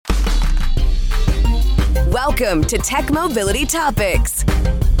Welcome to Tech Mobility Topics.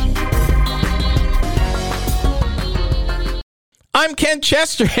 I'm Ken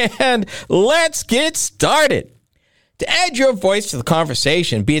Chester, and let's get started. To add your voice to the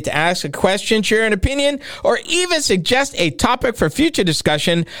conversation, be it to ask a question, share an opinion, or even suggest a topic for future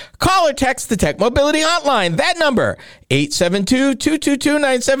discussion, call or text the Tech Mobility Hotline. That number,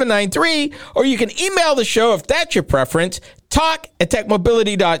 872-222-9793, or you can email the show if that's your preference,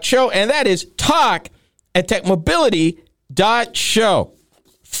 talk@techmobility.show, and that is talk@techmobility.show.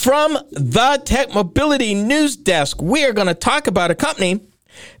 From the Tech Mobility News Desk, we are going to talk about a company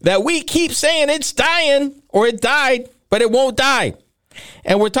that we keep saying it's dying, or it died, but it won't die.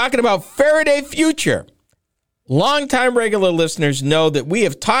 And we're talking about Faraday Future. Longtime regular listeners know that we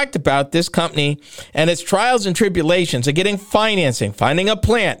have talked about this company and its trials and tribulations of getting financing, finding a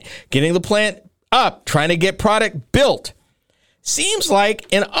plant, getting the plant up, trying to get product built. Seems like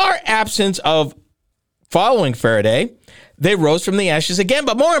in our absence of following Faraday, they rose from the ashes again.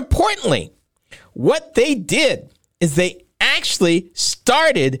 But more importantly, what they did is they actually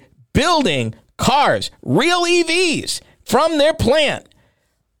started building cars, real EVs, from their plant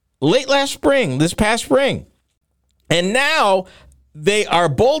late last spring, this past spring. And now they are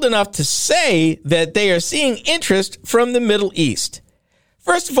bold enough to say that they are seeing interest from the Middle East.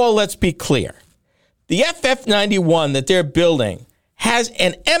 First of all, let's be clear. The FF91 that they're building has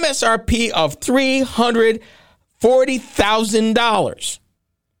an MSRP of $340,000.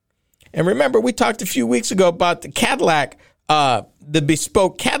 And remember, we talked a few weeks ago about the Cadillac, the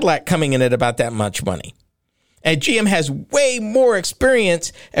bespoke Cadillac coming in at about that much money. And GM has way more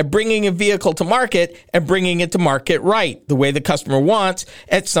experience at bringing a vehicle to market and bringing it to market right, the way the customer wants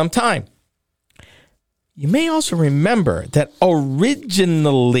at some time. You may also remember that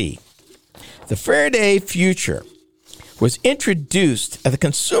originally, the Faraday Future was introduced at the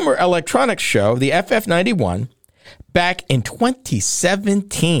Consumer Electronics Show, the FF91, back in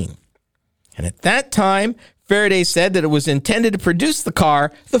 2017. And at that time, Faraday said that it was intended to produce the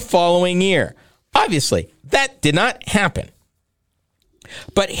car the following year. Obviously, that did not happen.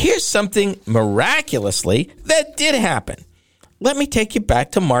 But here's something miraculously that did happen. Let me take you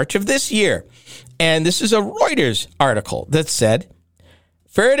back to March of this year. And this is a Reuters article that said,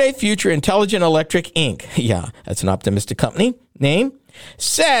 Faraday Future Intelligent Electric Inc., yeah, that's an optimistic company name,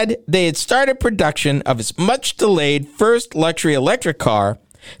 said they had started production of its much-delayed first luxury electric car,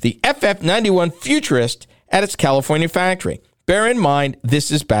 the FF91 Futurist, at its California factory. Bear in mind,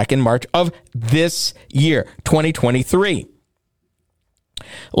 this is back in March of this year, 2023.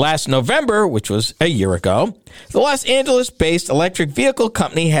 Last November, which was a year ago, the Los Angeles-based electric vehicle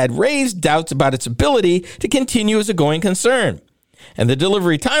company had raised doubts about its ability to continue as a going concern. And the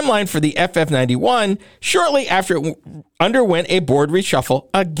delivery timeline for the FF91 shortly after it underwent a board reshuffle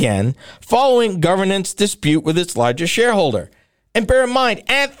again, following governance dispute with its largest shareholder. And bear in mind,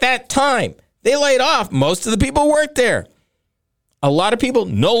 at that time, they laid off most of the people who worked there. A lot of people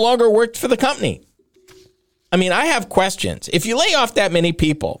no longer worked for the company. I mean, I have questions. If you lay off that many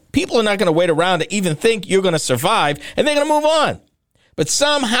people, people are not going to wait around to even think you're going to survive, and they're going to move on. But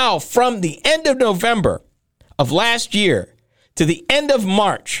somehow, from the end of November of last year to the end of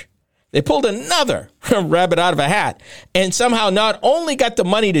March, they pulled another rabbit out of a hat and somehow not only got the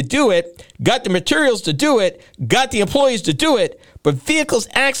money to do it, got the materials to do it, got the employees to do it, but vehicles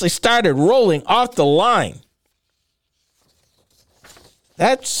actually started rolling off the line.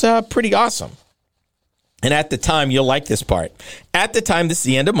 That's pretty awesome. And at the time, you'll like this part. At the time, this is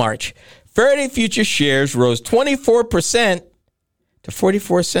the end of March, Faraday Future shares rose 24% to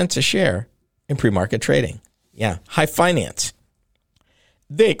 44 cents a share in pre-market trading. Yeah, high finance.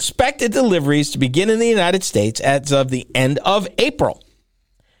 They expected deliveries to begin in the United States as of the end of April.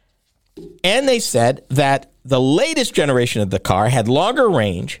 And they said that the latest generation of the car had longer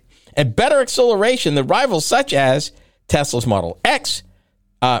range and better acceleration than rivals such as Tesla's Model X,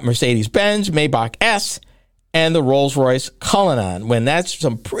 Mercedes-Benz, Maybach S, and the Rolls-Royce Cullinan. When that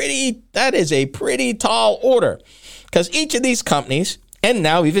is a pretty tall order, because each of these companies, and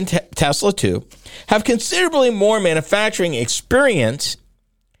now even Tesla too, have considerably more manufacturing experience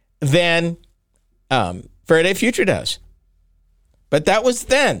than Faraday Future does. But that was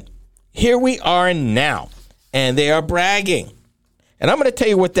then. Here we are now, and they are bragging. And I'm going to tell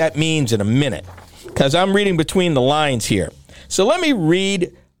you what that means in a minute, because I'm reading between the lines here. So let me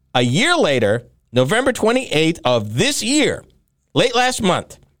read a year later, November 28th of this year, late last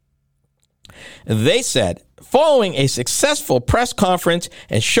month. They said, following a successful press conference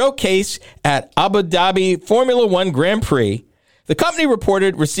and showcase at Abu Dhabi Formula One Grand Prix, The company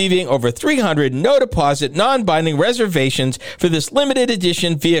reported receiving over 300 no-deposit, non-binding reservations for this limited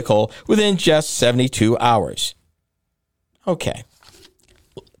edition vehicle within just 72 hours. Okay.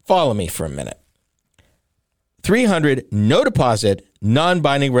 Follow me for a minute. 300 no-deposit,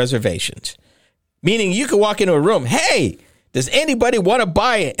 non-binding reservations. Meaning you could walk into a room, hey, does anybody want to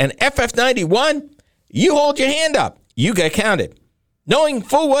buy an FF91? You hold your hand up. You get counted. Knowing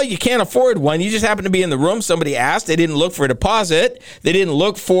full well you can't afford one, you just happen to be in the room, somebody asked, they didn't look for a deposit, they didn't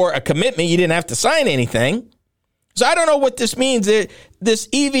look for a commitment, you didn't have to sign anything. So I don't know what this means. This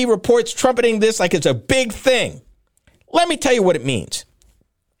EV report's trumpeting this like it's a big thing. Let me tell you what it means.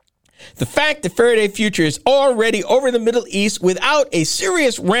 The fact that Faraday Future is already over the Middle East without a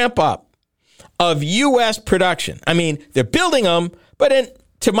serious ramp up of U.S. production. I mean, they're building them, but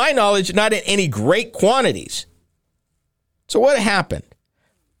to my knowledge, not in any great quantities. So what happened?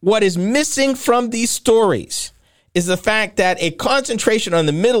 What is missing from these stories is the fact that a concentration on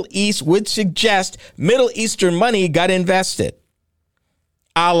the Middle East would suggest Middle Eastern money got invested.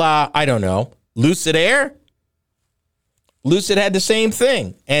 A la, I don't know, Lucid Air? Lucid had the same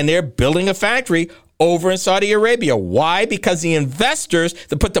thing, and they're building a factory over in Saudi Arabia. Why? Because the investors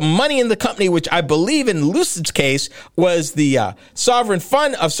that put the money in the company, which I believe in Lucid's case was the sovereign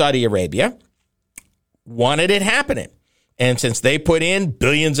fund of Saudi Arabia, wanted it happening. And since they put in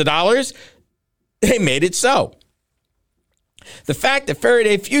billions of dollars, they made it so. The fact that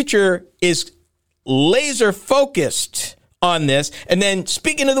Faraday Future is laser focused on this, and then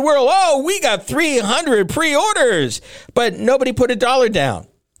speaking to the world, oh, we got 300 pre-orders, but nobody put $1 down.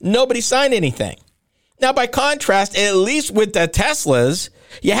 Nobody signed anything. Now, by contrast, at least with the Teslas,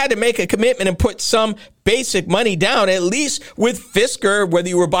 you had to make a commitment and put some basic money down. At least with Fisker, whether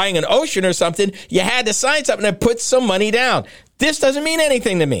you were buying an Ocean or something, you had to sign something and put some money down. This doesn't mean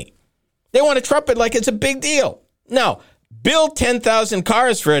anything to me. They want to trumpet like it's a big deal. No, build 10,000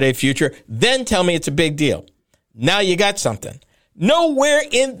 cars for Faraday Future, then tell me it's a big deal. Now you got something. Nowhere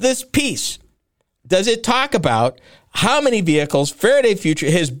in this piece does it talk about how many vehicles Faraday Future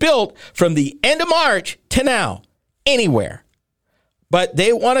has built from the end of March to now, anywhere. But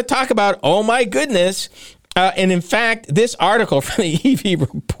they want to talk about, oh my goodness. And in fact, this article from the EV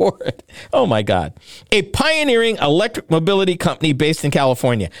report, oh my God, a pioneering electric mobility company based in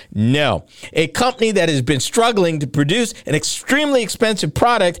California. No, a company that has been struggling to produce an extremely expensive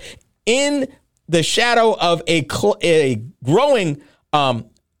product in the shadow of a growing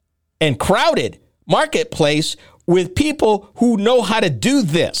and crowded marketplace with people who know how to do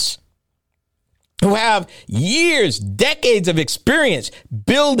this, who have years, decades of experience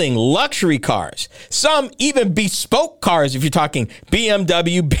building luxury cars, some even bespoke cars, if you're talking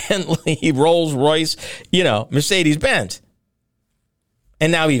BMW, Bentley, Rolls-Royce, Mercedes-Benz,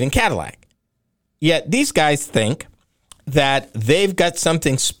 and now even Cadillac. Yet these guys think that they've got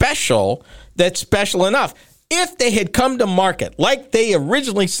something special that's special enough. If they had come to market like they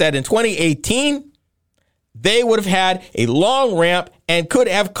originally said in 2018, they would have had a long ramp and could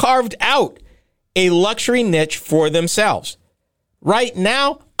have carved out a luxury niche for themselves. Right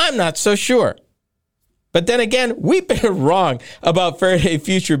now, I'm not so sure. But then again, we've been wrong about Faraday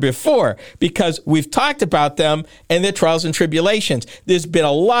Future before because we've talked about them and their trials and tribulations. There's been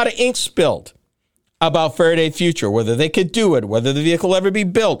a lot of ink spilled about Faraday Future, whether they could do it, whether the vehicle will ever be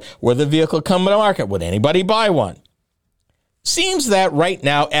built, whether the vehicle come to market, would anybody buy one? Seems that right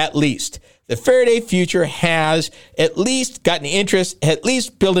now, at least, the Faraday Future has at least gotten interest, at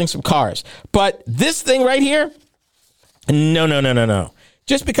least building some cars. But this thing right here, no.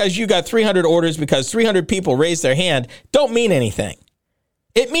 Just because you got 300 orders because 300 people raised their hand don't mean anything.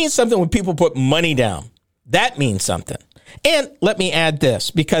 It means something when people put money down. That means something. And let me add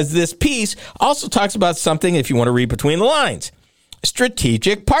this, because this piece also talks about something, if you want to read between the lines,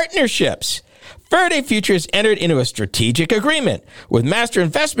 strategic partnerships. Faraday Future has entered into a strategic agreement with Master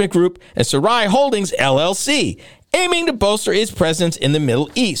Investment Group and Sarai Holdings, LLC, aiming to bolster its presence in the Middle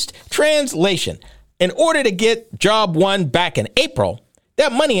East. Translation: in order to get Job 1 back in April,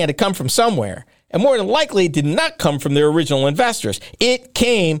 that money had to come from somewhere, and more than likely it did not come from their original investors. It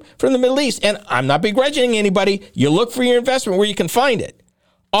came from the Middle East, and I'm not begrudging anybody. You look for your investment where you can find it.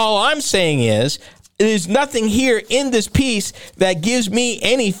 All I'm saying is, there's nothing here in this piece that gives me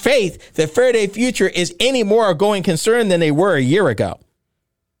any faith that Faraday Future is any more a going concern than they were a year ago.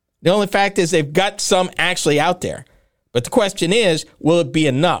 The only fact is they've got some actually out there. But the question is, will it be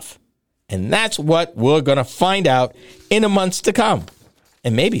enough? And that's what we're going to find out in the months to come.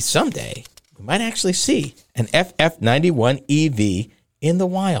 And maybe someday we might actually see an FF91 EV in the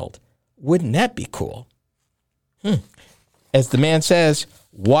wild. Wouldn't that be cool? As the man says,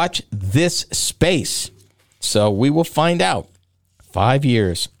 watch this space. So we will find out. 5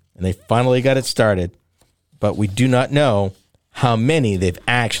 years, and they finally got it started, but we do not know how many they've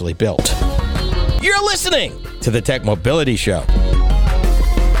actually built. You're listening to the Tech Mobility Show.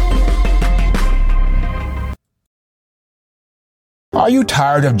 Are you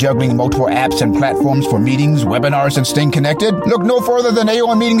tired of juggling multiple apps and platforms for meetings, webinars, and staying connected? Look no further than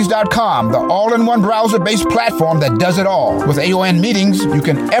AONmeetings.com, the all-in-one browser-based platform that does it all. With AON Meetings, you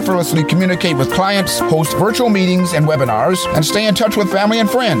can effortlessly communicate with clients, host virtual meetings and webinars, and stay in touch with family and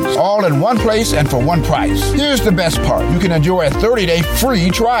friends, all in one place and for one price. Here's the best part. You can enjoy a 30-day free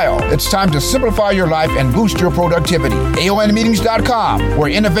trial. It's time to simplify your life and boost your productivity. AONmeetings.com,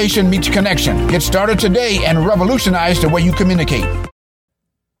 where innovation meets connection. Get started today and revolutionize the way you communicate.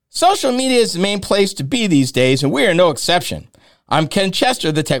 Social media is the main place to be these days, and we are no exception. I'm Ken Chester,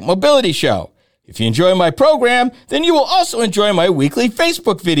 the Tech Mobility Show. If you enjoy my program, then you will also enjoy my weekly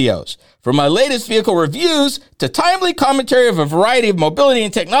Facebook videos. From my latest vehicle reviews to timely commentary of a variety of mobility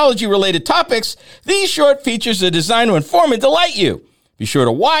and technology-related topics, these short features are designed to inform and delight you. Be sure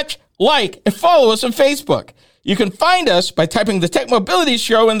to watch, like, and follow us on Facebook. You can find us by typing the Tech Mobility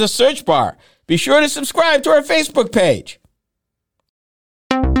Show in the search bar. Be sure to subscribe to our Facebook page.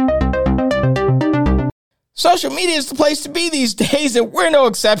 Social media is the place to be these days, and we're no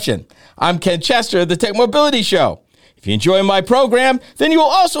exception. I'm Ken Chester of the Tech Mobility Show. If you enjoy my program, then you will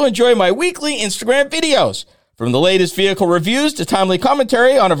also enjoy my weekly Instagram videos. From the latest vehicle reviews to timely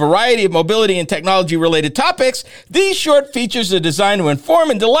commentary on a variety of mobility and technology-related topics, these short features are designed to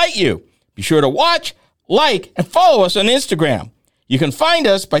inform and delight you. Be sure to watch, like, and follow us on Instagram. You can find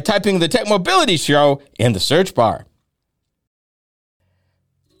us by typing the Tech Mobility Show in the search bar.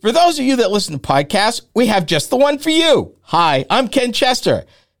 For those of you that listen to podcasts, we have just the one for you. Hi, I'm Ken Chester.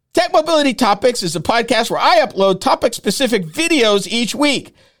 Tech Mobility Topics is a podcast where I upload topic-specific videos each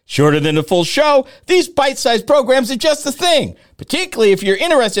week. Shorter than the full show, these bite-sized programs are just the thing, particularly if you're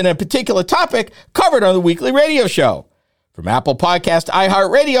interested in a particular topic covered on the weekly radio show. From Apple Podcast to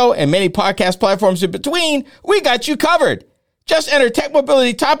iHeartRadio and many podcast platforms in between, we got you covered. Just enter Tech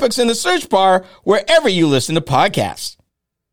Mobility Topics in the search bar wherever you listen to podcasts.